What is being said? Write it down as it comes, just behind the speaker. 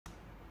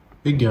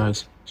Hey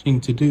guys, so in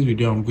today's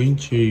video I'm going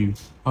to show you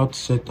how to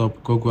set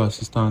up Google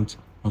Assistant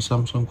on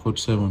Samsung Fold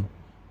 7.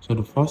 So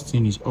the first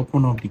thing is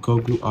open up the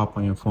Google app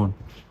on your phone.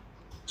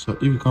 So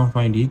if you can't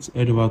find it,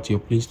 head over to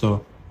your Play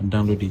Store and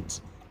download it.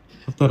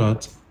 After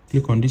that,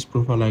 click on this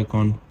profile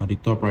icon at the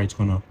top right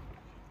corner.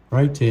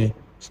 Right here,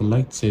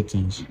 select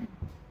settings.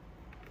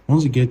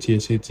 Once you get to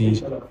your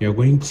settings, you are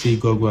going to see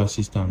Google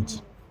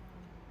Assistant.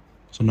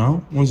 So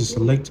now, once you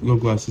select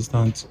Google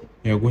Assistant,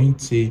 you are going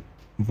to see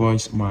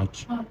voice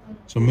match.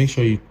 So make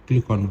sure you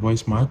click on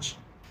voice match.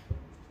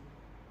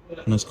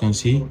 And as you can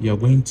see, you are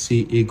going to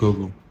see Hey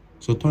Google.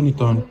 So turn it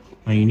on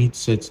and you need to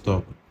set it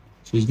up.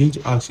 So it's going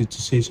to ask you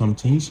to say some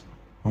things,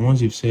 and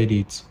once you've said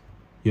it,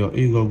 your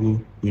Hey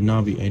Google will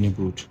now be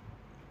enabled.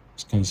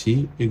 As you can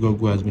see, Hey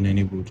Google has been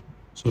enabled.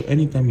 So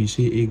anytime you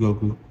say Hey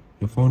Google,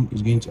 your phone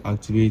is going to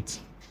activate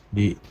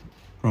the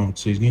prompt.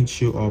 So it's going to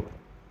show up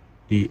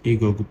the Hey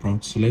Google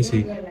prompt. So let's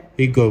say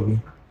Hey Google.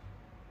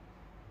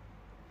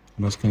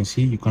 And as you can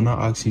see, you can now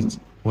ask it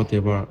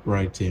whatever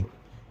right here.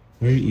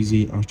 Very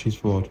easy and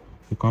straightforward.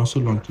 You can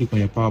also click on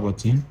your power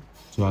button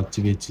to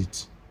activate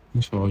it.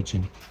 Thanks for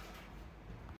watching.